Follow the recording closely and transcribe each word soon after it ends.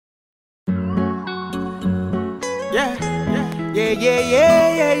Yeah, yeah, yeah,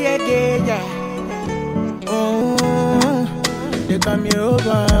 yeah, yeah, yeah, yeah. Oh, they call me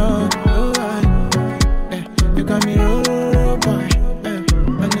over, yeah, they call me over,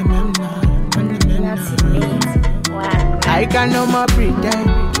 I can no more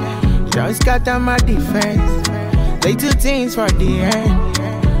pretend, just scatter my defense. Say two things for the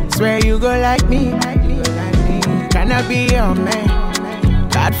end. Swear you go like me, can I be your man?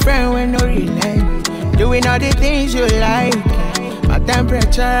 Bad friend with no relent. Doing all the things you like. My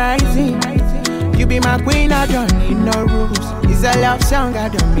temperature rising. You be my queen, I don't need no rules. It's a love song, I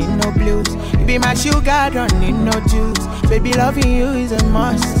don't need no blues. You be my sugar, I don't need no juice. Baby, loving you is a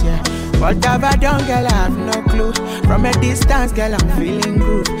must, yeah. What have I done, girl, I have no clue. From a distance, girl, I'm feeling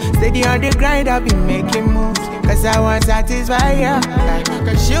good. Steady on the grind, I've been making moves. Cause I want to satisfy you,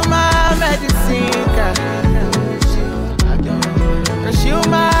 cause you my medicine, girl. Cause you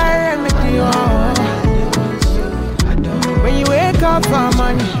my remedy, oh. When you wake up for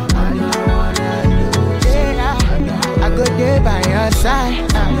money, yeah, I go there by your side.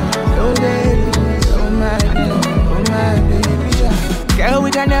 Oh baby, oh my baby, yeah. Girl, we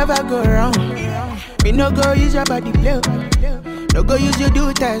can never go wrong. Me no go use your body play. No go use your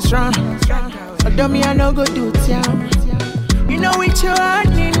do test wrong. Although me I no go do town. You know with your heart,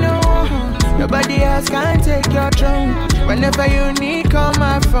 me no. Nobody else can take your throne. Whenever you need, call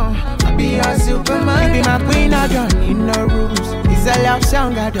my phone. I'll be your Superman. You be my queen, I don't need no rules. It's a love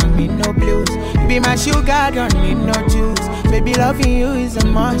song, I don't need no blues. You be my sugar, I don't need no juice. Baby, loving you is a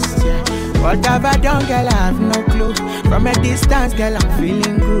must, yeah. What have I done, girl, I have no clue. From a distance, girl, I'm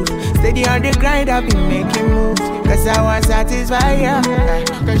feeling good. Steady on the grind, I've been making moves. Cause I want to satisfy you,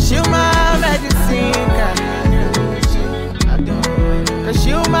 cause you my medicine, girl. Cause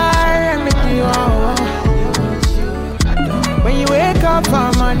you my remedy, oh. When you wake up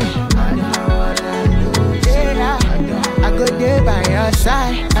for money, yeah, I go there by your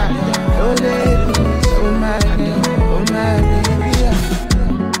side. Oh baby, oh my baby, yeah.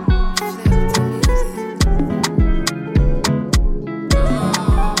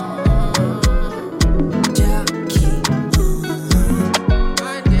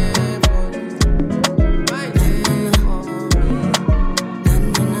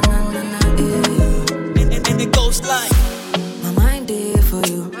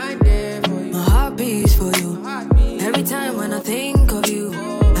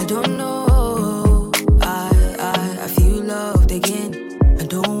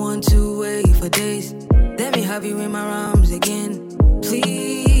 Have you in my arms again,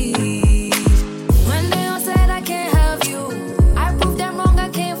 please? When they all said I can't have you, I proved them wrong, I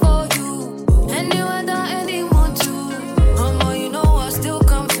came for you. And you and anyone too. Mama, you know I still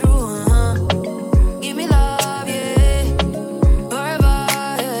come through, Give me love, yeah. Forever,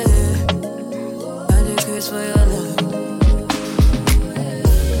 yeah. I did Chris for your love.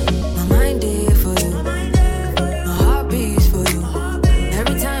 My mind did for you. My heart beats for you.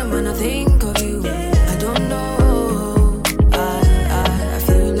 Every time when I think of you, I don't know.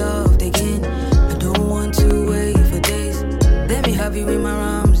 Have you in my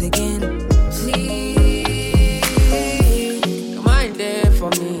arms again, please? Your mind there for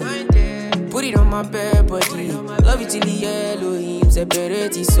me. Put it on my bare body. Love you till the Elohim.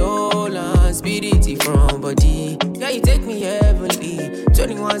 Separate the soul and spirit from body. Yeah, you take me heavenly.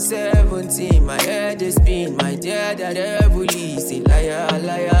 21:17, my head is spin. My dear that heavily. Say liar,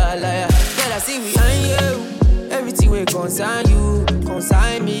 liar, liar. Girl, I see we and you. Everything will concern you,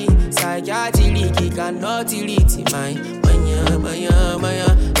 concern me. Psychiatry cannot delete mine. Maya.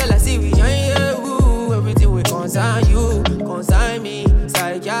 Girl, I see we and you. Everything will concern you, concern me.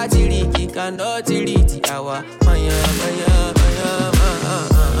 Psychiatry cannot delete our Maya.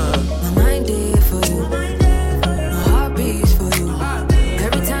 My mind there for you. My heart beats for you.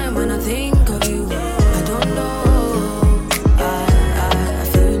 Every time when I think of you, I don't know. I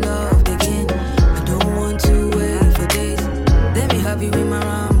feel loved again. I don't want to wait for days. Let me have you in my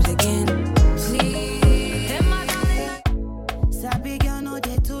arms again. Sabi girl no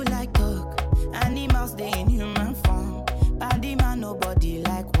dey too like talk. Animals dey in human form. Body man nobody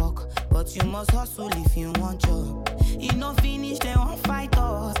like walk, but you must hustle if you want job. You no finish they won't fight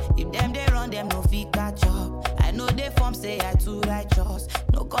us. If them they run them no fit catch up. I know they form say I too righteous.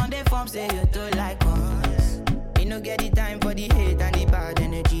 No con they form say you too like us. Me no get the time for the hate and the bad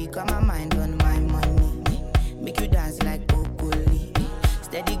energy. Got my mind on my money. Make you dance like broccoli.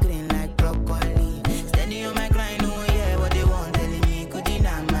 Steady green like broccoli. Steady on my grind, oh yeah, what they want telling me could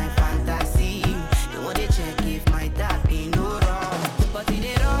deny my fantasy. They want to check if my tap ain't no wrong. But it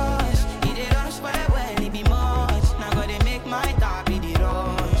dey rush well, it be much. Now gotta make my tap in the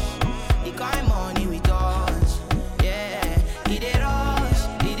rush. The kind money we touch,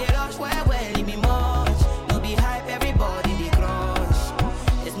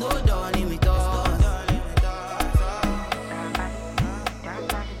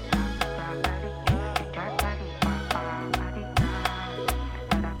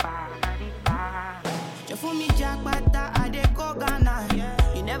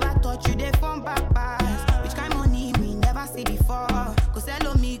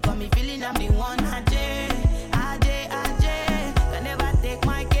 queen, I'm the one, Ajay. Ajay, Ajay. Can never take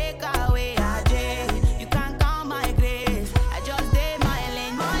my cake away, Ajay. You can't count my grace. I just did my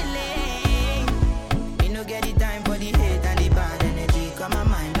lane, my lane. You no get the time for the hate and the bad energy. Got my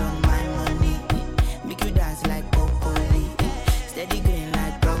mind on my money. Make you dance like broccoli. Steady green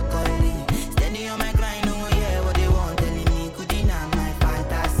like broccoli. Steady on my grind, no one hear what they want. Telling me could deny my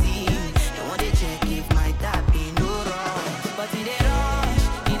fantasy. They want to check if my tap be no wrong. But it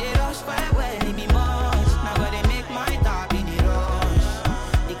they rush quite well, it be much. Now gotta make my tap in the rush.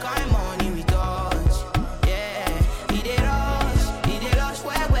 The kind money we touch, yeah. It they rush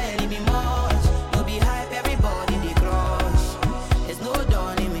quite well, it be much. No be hype, everybody they crush. There's no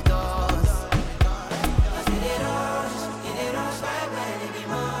dawning with us. Cause it they rush quite well, it be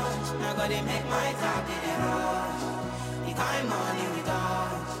much. Now gotta make my tap in the rush. The kind money we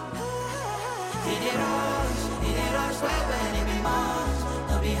touch. It they rush quite well, it be much.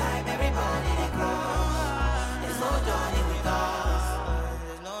 No be hype, everybody they crush. There's no dawning with us.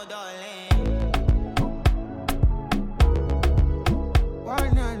 There's no darling. Why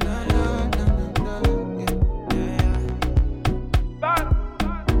not, no, yeah.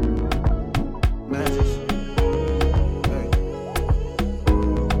 Message. Hey.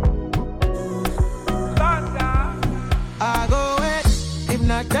 I go wait, if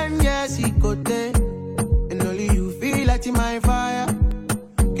not 10 years, he go take. And only you feel like in my fire.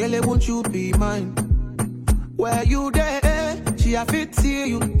 Girl, won't you be mine? Where you there? She a fit see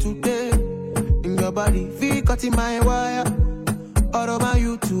you today. In your body, feel cut in my wire. All over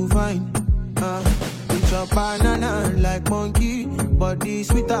you to find. Eat your banana like monkey. Body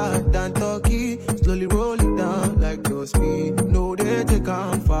sweeter than turkey. Slowly roll it down like no speed. No, they take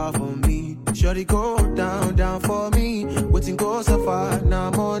on far from me. Shorty go down, down for me. Waiting go so far,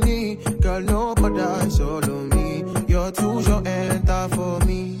 now money. Girl, no bother, it's all on me. You're too short, enter for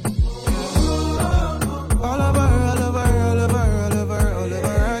me. All over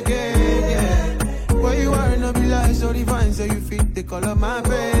again, yeah. Where you are, no be like so divine, so you fit the color my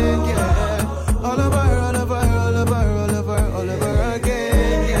bed, yeah. All over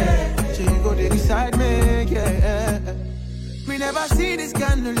again, yeah. So you go to decide me, yeah. Me never see this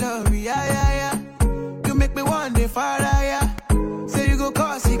kind of love, yeah. You make me one day far higher. Say you go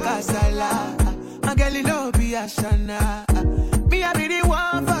cause it casala. And girl, you know be a shana. Me I be the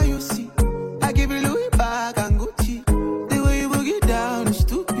one for you, see. I give you Louis bag and Gucci. The way you boogie down is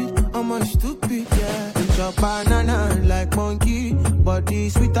stupid. I'm a stupid, yeah. Eat your banana like monkey. Body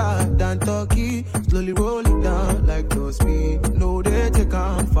sweeter than turkey. Slowly roll it down like no speed. No, they take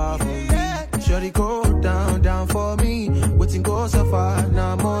on far from me. Shorty go down, down for me. Waiting go so far,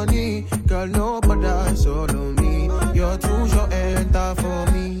 now money. Girl, no bother, it's all on me. You're too short, enter for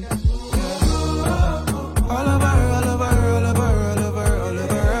me. All over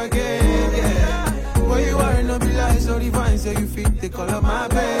again, yeah. Where you are, no be like so divine, so you fit the color my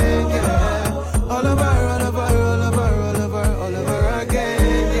bed, yeah. All over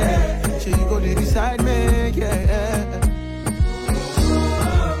again, yeah. So you go to decide me, yeah.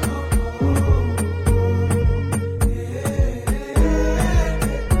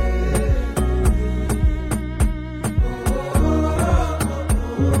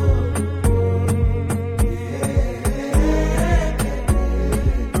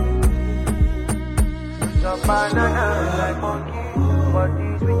 Banana like monkey, body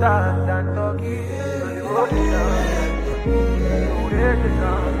sweeter than turkey. You go down, you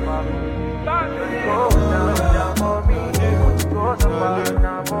go down for me. Go so far,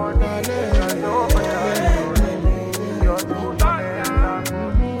 now money.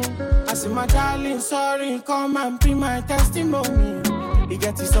 I see my darling, sorry, come and be my testimony. He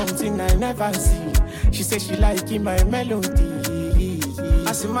get you something I never see. She say she like my melody.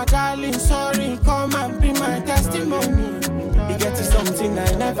 I say my darling, sorry, come and be my testimony. He get you something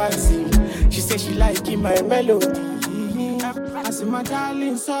I never see. She say she like my melody. I say my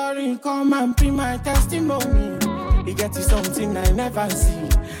darling, sorry, come and be my testimony. He get you something I never see.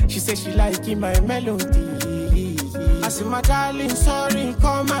 She say she like my melody. I say my darling, sorry,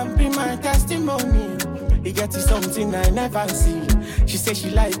 come and be my testimony. He get you something I never see. She say she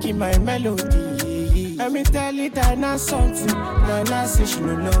like my melody. Let me tell you that not something. Nana say she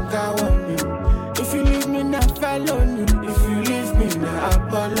no longer want me. If you leave me, not felony. If you leave me, not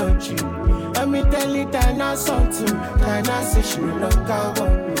apology. Let me tell you that not something. Nana say she no longer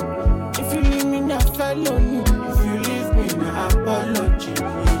want me. If you leave me, not felony. If you leave me, not apology.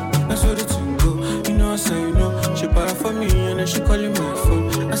 That's what it's go. You know I say you know. She para for me and then she calling my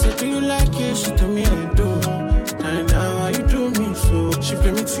phone. I said, do you like it? She told me I do. And now how you do me so? She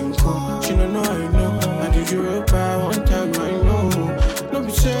play me tinko. She don't know I know. I did you real bad one time I know. Don't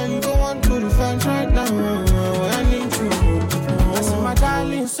be saying you don't want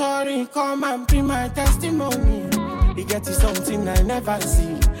sorry, come and be my testimony. He get is something I never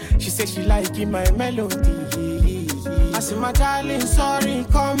see. She said she like it, my melody. I say, my darling, sorry,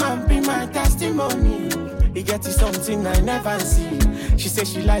 come and be my testimony. He get is something I never see. She said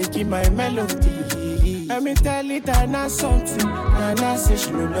she like it, my melody. Let me tell it, that not something. And I say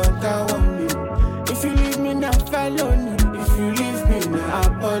she no longer want me. If you leave me, not felony. If you leave me, not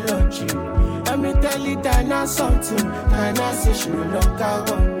apology. Let me tell it, that not something. And I say she no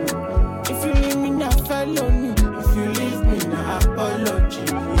longer want me. If you leave me, not felony. If you leave me, not apology.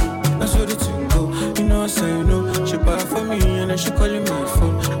 That's what it's go. You know I say you know. She bought for me and then she calling my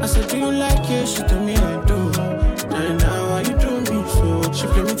phone. I said, do you like it? She told me I do. And now why you do me so? She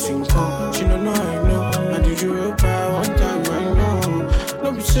play me tinko. She don't know I know. I did you real bad one time I know.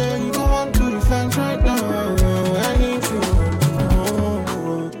 Don't be saying you go on to the fence right now. I need you.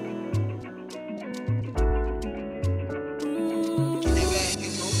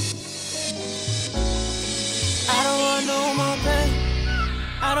 I don't want no more pain.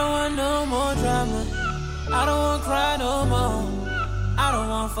 I don't want no more drama. I don't want cry no more. I don't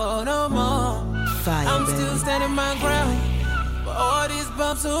want fall no more. Fire, I'm baby. still standing my ground. But all these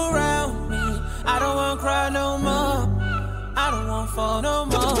bumps around me. I don't want cry no more. I don't want fall no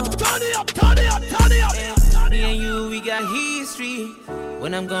more. Turn it up, turn it up, turn it up. Me and you, we got history.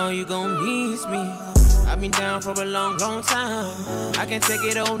 When I'm gone, you gon' miss me. I've been down for a long, long time. I can't take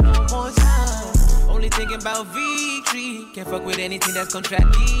it on no more time. Only thinking about victory. Can't fuck with anything that's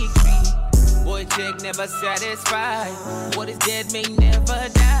contradictory. Boy, check never satisfied. What is dead may never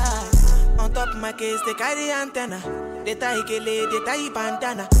die. On top of my case, they carry antenna. They tie kele, they tie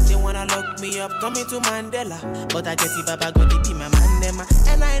bandana. They wanna lock me up, turn me to Mandela. But I get it, Baba God, it be my mandema.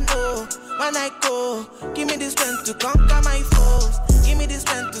 And I know, when I go, give me the strength to conquer my foes. Give me the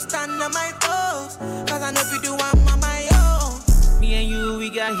strength to stand on my toes. Cause I know if you do, I'm on my own. Me and you, we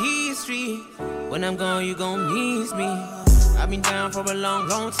got history. When I'm gone, you gon' miss me. I've been down for a long,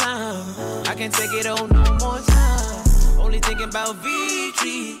 long time. I can't take it on no more time. Only thinking about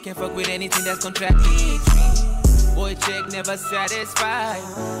victory. Can't fuck with anything that's contradictory. Boy, check never satisfied.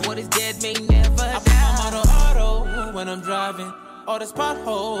 What is dead may never die. I put my auto when I'm driving. All the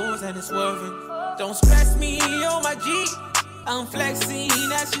potholes and it's swerving. Don't stress me on my G. I'm flexing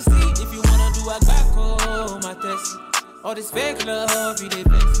as you see. If you wanna do a back my test. All this fake love, you did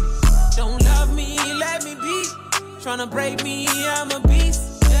vex me. Don't love me, let me be. Tryna break me, I'm a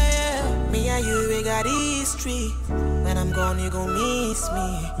beast. Yeah. Me and you, we got history. When I'm gone, you gon' miss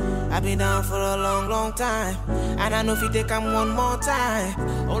me. I've been down for a long, long time. And I know if you take I'm one more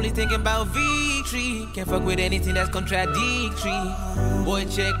time. Only thinking about victory. Can't fuck with anything that's contradictory. Boy,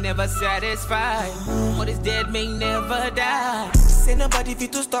 check never satisfied. What is dead may never die. Say nobody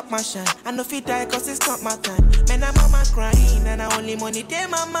fit to stop my shine. I know if you die cause it's not my time. Man, I'm on my crying. And I only money take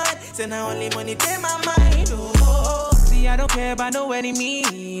my mind. Say now only money take my mind. Oh. See, I don't care about no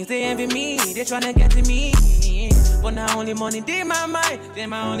enemies. They envy me, they tryna get to me. But now only money take my mind. Then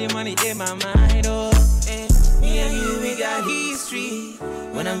my only money take my mind. Oh, me and you, we got history.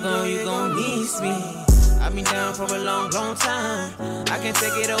 When I'm gone, you gon' miss me. I've been down for a long, long time. I can't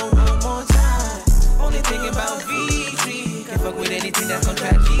take it on no more time. Only thinking about victory. Can't fuck with anything that's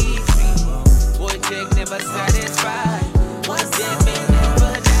contradictory. Boy, check never satisfied. What's dead may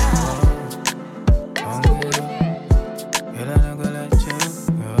never die.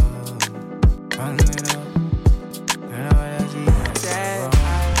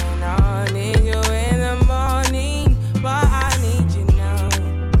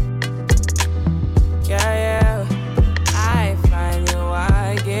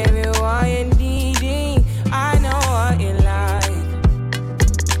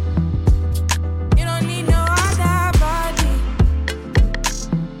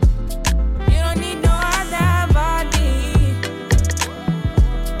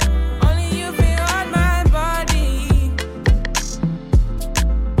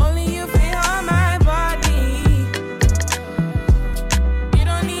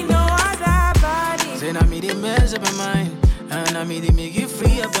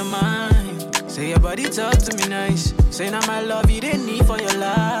 Talk to me nice. Say now my love you didn't need for your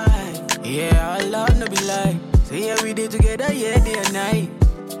life. Yeah, our love no be like. Say yeah we did together, yeah, day and night.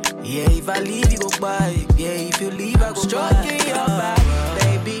 Yeah, if I leave you go by. Yeah, if you leave I go stroking by. Your body,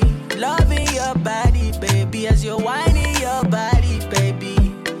 baby. Loving your body, baby. As you're whining your body, baby.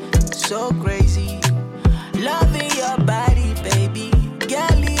 So crazy. Loving your body, baby.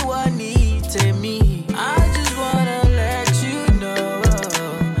 Girl, you want need to me. I just wanna let you know.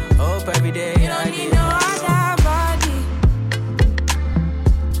 Hope every day.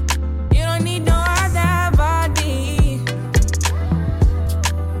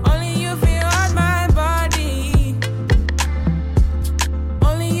 Only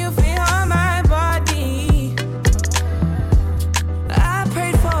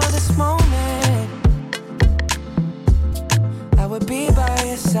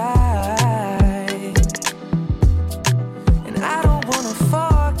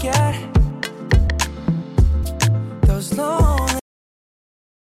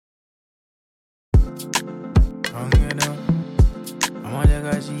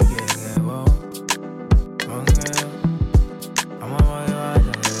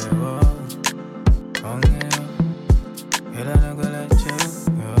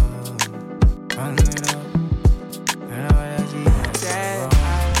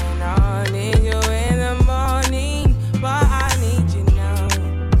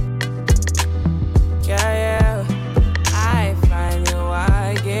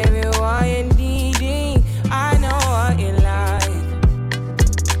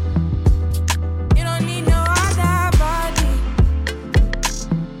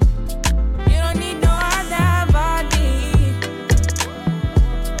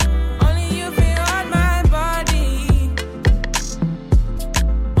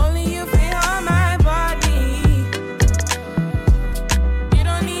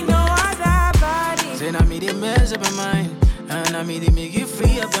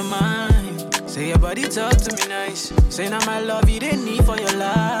body talk to me nice. Say now my love you didn't need for your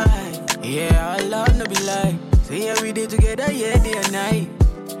life. Yeah, our love no be like. Say yeah, we did together, yeah, day and night.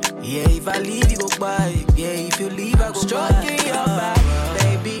 Yeah, if I leave, you go by. Yeah, if you leave, I go stroking by. Your body,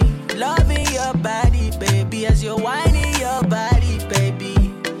 baby. Loving your body, baby. As you're whining your body, baby.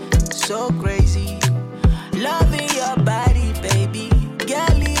 So crazy. Loving your body, baby.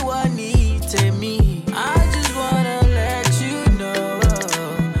 Girl, you want need to me. I just wanna let you know.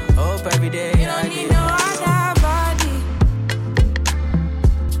 Hope every day. You don't need no other body.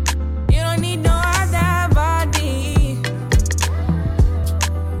 You don't need no other body.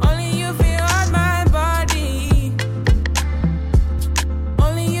 Only you feel on my body.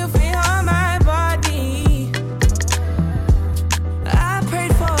 Only you feel on my body. I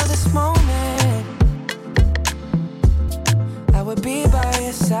prayed for this moment. I would be by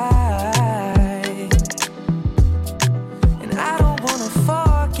your side. And I don't wanna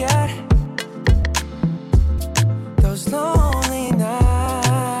forget those lonely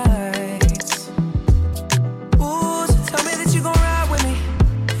nights. Ooh, so tell me that you gon' ride with me.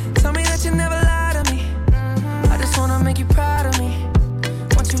 Tell me that you never lie to me. I just wanna make you proud of me.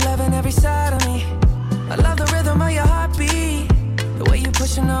 Want you loving every side of me. I love the rhythm of your heartbeat. The way you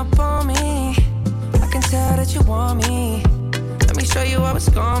pushing up on me. I can tell that you want me. Let me show you how it's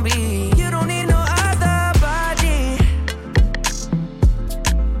gonna be. You don't need no other body.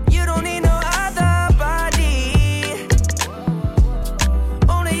 You don't need no other body.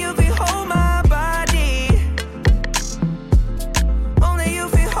 Only you can hold my body. Only you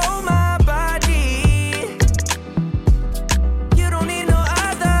can hold my body. You don't need no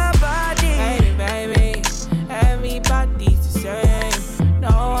other body. Hey baby, everybody's the same. No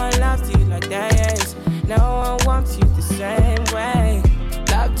one loves you like that. No one wants you the same way.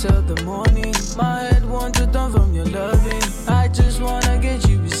 Love till the morning. My head wants to turn from your loving. I just wanna get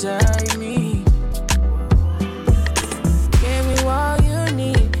you beside me. Give me all you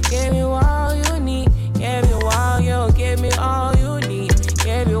need. Give me all you need. Give me all you. Give me all you need.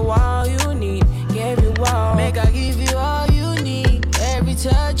 Give me all you need. Give me all. Make I give you all you need. Every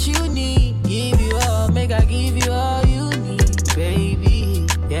touch you need. Give you all. Make I give you all you need, baby.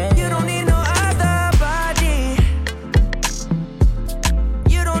 Yeah. You don't need no other body.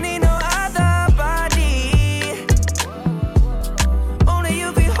 You don't need no other body. Only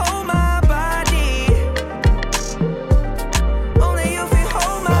you can hold my body. Only you can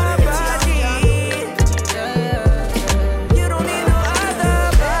hold my body. You don't need no other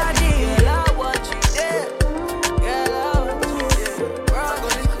body. Girl, I want you there. Girl, I want you there.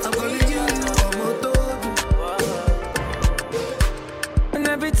 I'm calling you, And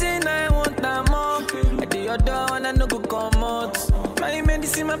everything I want, I'm more. I do your door and I no go come out. My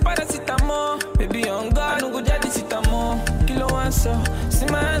medicine, my paracetamol. Baby, on God, no go jadi sitamo. Kilo one so, see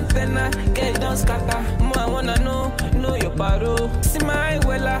my antenna, get down scatter. More I wanna know your paro. See my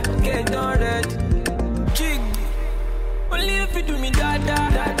wella, get down red. Jig, only if you do me da da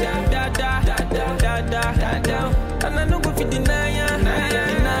da da da da da da da da da. And I no go fit deny ya.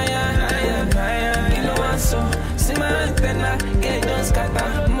 Kilo one so, see my antenna, get down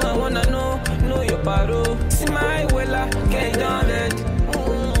scatter. More I wanna know your paro. See my wella, get down red.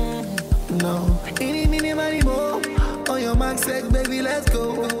 no. Any minute, money more. On your mark, sex, baby, let's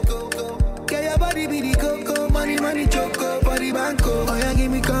go. Get your body be the coco, money, choco, body banco. Oh, yeah,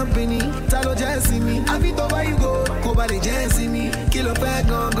 give me company. Talo just see me. I fit over you go by the just see me. Kilo pack,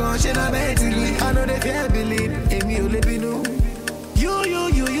 gone, shit, I'm mentally. I know they can't believe. Amy, you live in you.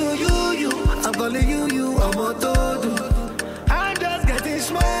 I'm calling you, I'm a todo. I'm just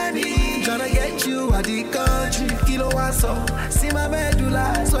getting money. Tryna get you out the country. Kilo one so. See my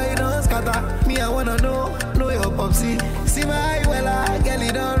medulla, so you don't scatter. Me, I wanna know your popsy. See my eye, well, I get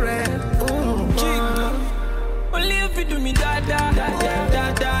it on red. Only if you do me da da da da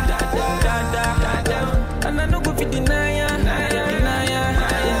da da da da da. And I no go fit deny ya.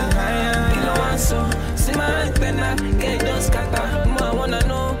 Kilo one so, see my antenna, get down scatter. More I wanna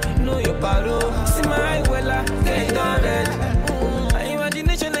know your paro. See my wella, get down red. My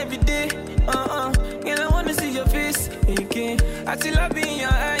imagination every day. Girl, I wanna see your face again. I see love in your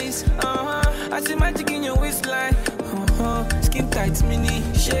eyes. I see magic in your waistline. Skin tight, mini,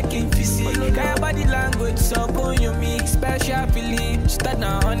 shaking physique. Got your body language, so on your me. Special feeling, start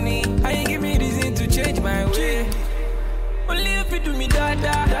now, honey. And you give me reason to change my way. Only if you do me da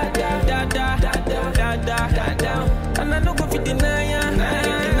da da da da da da da da da da. And I no go fit deny ya.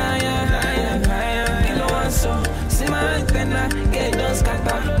 Kilo one so, see my antenna, get down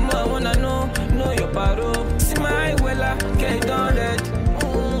scatter. More I wanna know your paro. See my wella, get down red.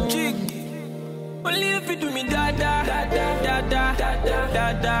 Only if you do me da da da da da da da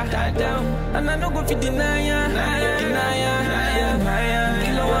da down. And I no go fit deny ya.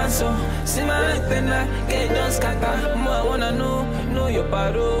 Kilo one so, see my pena, get it done scatter. More I wanna know your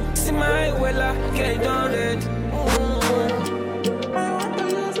paro. See my wella, get it done red.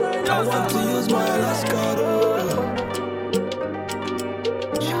 I want to use my last card.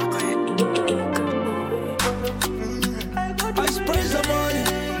 I spray some money.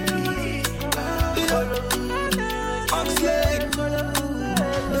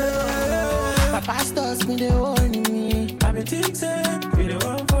 My pastors me, they warning me. I been think say, be the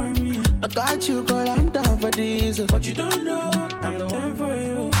one for me. I got you, girl, I'm down for this. But you don't know, I'm the one for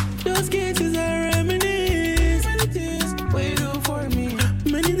you. Those cases are reminisce. Many things, what you do for me.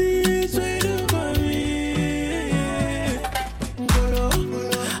 Many things, what you do for me.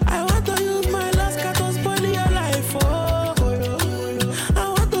 I want to use my last card to spoil your life, oh. I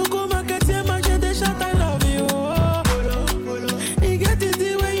want to go market here, my jet, they shot, I love you, oh. You get it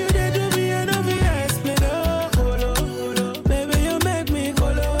the way you did do me, and I'll be explain, oh. Baby, you make me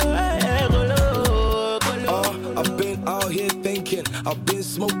colo, I've been out here thinking, I've been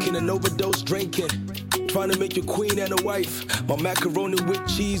smoking and overdose drinking. Trying to make you queen and a wife. My macaroni with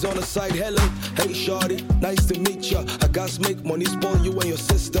cheese on the side. Hello, hey shawty, nice to meet ya. I got make money spoil you and your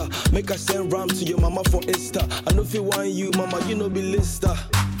sister. Make I send rhyme to your mama for Insta. I know if you want you, mama, you know be lister.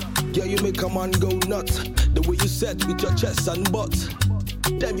 Yeah, you make a man go nuts. The way you set with your chest and butt.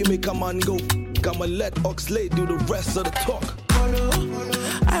 Damn, you make a man go. I'ma let Oxley do the rest of the talk.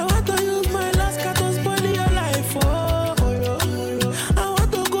 I want to use my last card to spoil your life, oh. I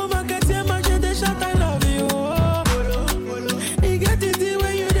want to go market here, my jet, they shot, I love you, oh. You get it the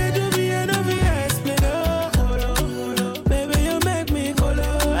way you did do me, and I'll be explain, oh. Baby, you make me colo,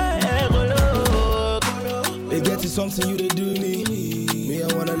 They get you something you they do me. Me, I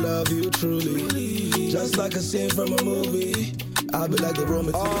wanna love you truly. Just like a scene from a movie. I'll be like the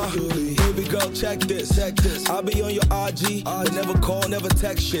Roman to Julie. Baby girl, check this. I'll be on your RG, but never call, never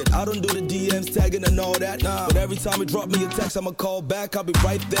text shit. I don't do the DMs, tagging and all that. But every time you drop me a text, I'ma call back. I'll be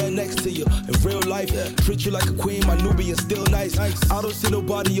right there next to you. In real life, treat you like a queen, my Nubian still nice. I don't see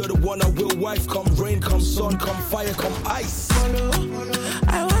nobody, you're the one I will wife. Come rain, come sun, come fire, come ice.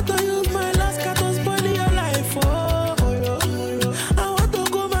 I want to use my last card to spoil your life, oh. I want to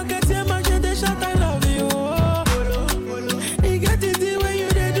go market here, my jet, they shot, I love you, oh. You get it the way you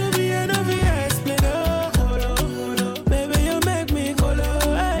did do me, and I'll be explain, oh. Baby, you make me colo,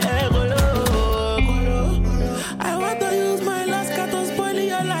 I want to use my last card to spoil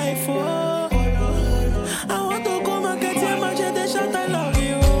your life, oh. I want to go market here, my jet, they shot, I love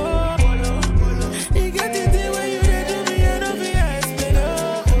you, oh. You get it the way you did do me, and I'll be explain, oh.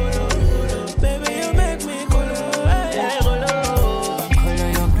 Baby, you make me colo,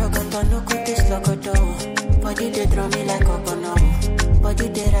 Your broken no quick is locoto. Body they draw me like a bono. Body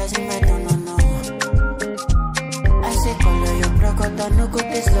they rise in my no. I say color your broken no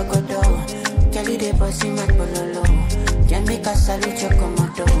quick is locoto. Kelly they bossy my pololo. Can make a salute your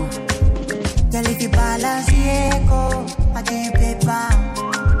komodo. Kelly if you balance Diego, I give paper.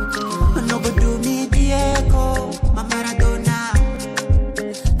 No go do me Diego, my Maradona.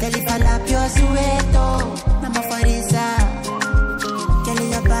 Kelly fall up your sueto, Mama Farisa. Kelly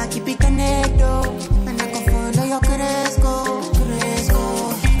your back keep it connected. And I can follow your Cresco.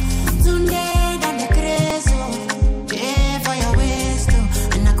 Tunde dan the Cresco. Pay for your waist,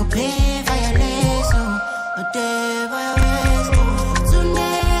 and I could pay for your lace, pay for your waist. Tunde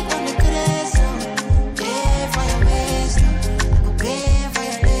dan the Cresco. Pay for your waist, I could pay for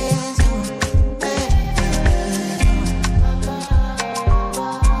your lace,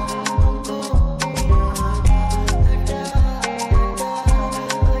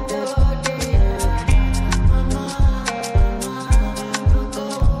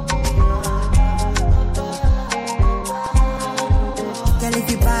 Girl,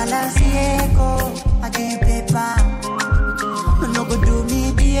 if you balance Diego, I give paper. No go do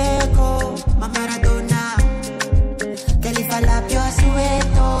me Diego, my Maradona. Girl, if I lap your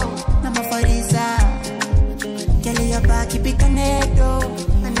sueto, Mama Farisa. Girl, your back keep it connected,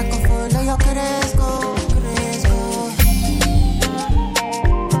 and I can follow your Cresco.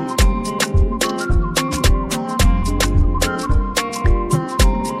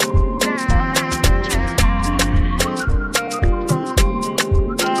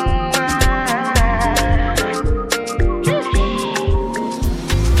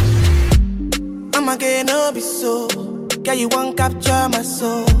 I'ma get no be so. Girl, you won't capture my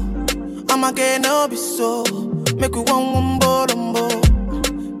soul. I'ma get no be so. Make you one bombo.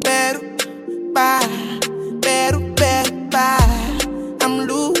 Better, bye. I'm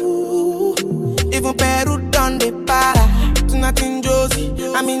loose. Even Peru done the para. To nothing Josie.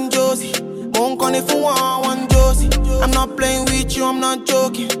 in Josie. Won't call if you want Josie. I'm not playing with you, I'm not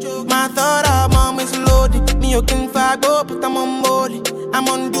joking. My thought of mom is loaded. Me you can fag up, but I'm on molly. I'm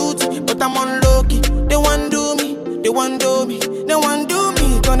on duty, but I'm on low-key. They want do me, they want do me. They want do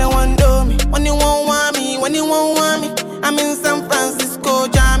me, gonna want do me. When you won't want me, when you won't want me. I'm in San Francisco,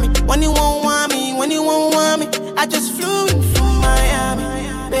 Jammy. When you won't want me, when you won't want me. I just flew in from Miami.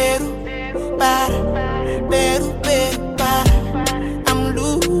 Peru, para, Peru, Peru, para. I'm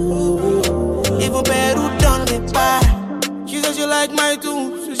loose, even Peru done the para. She said she like my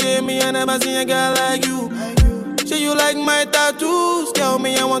tunes. She said me I never seen a girl like you. Say you like my tattoos. Tell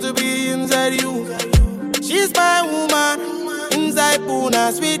me I want to be inside you. She's my woman, inside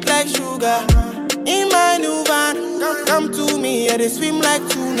Puna, sweet like sugar. In my new van, come to me, yeah, they swim like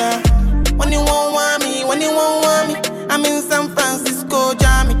tuna. When you won't want me, when you won't want me. I'm in San Francisco,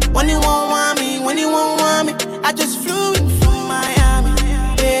 Jammy. When you won't want me, when you won't want me. I just flew in from Miami.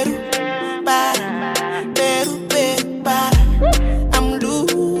 Peru, para, Peru, Peru, para. I'm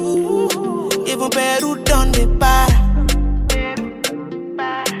loose, even Peru done the para.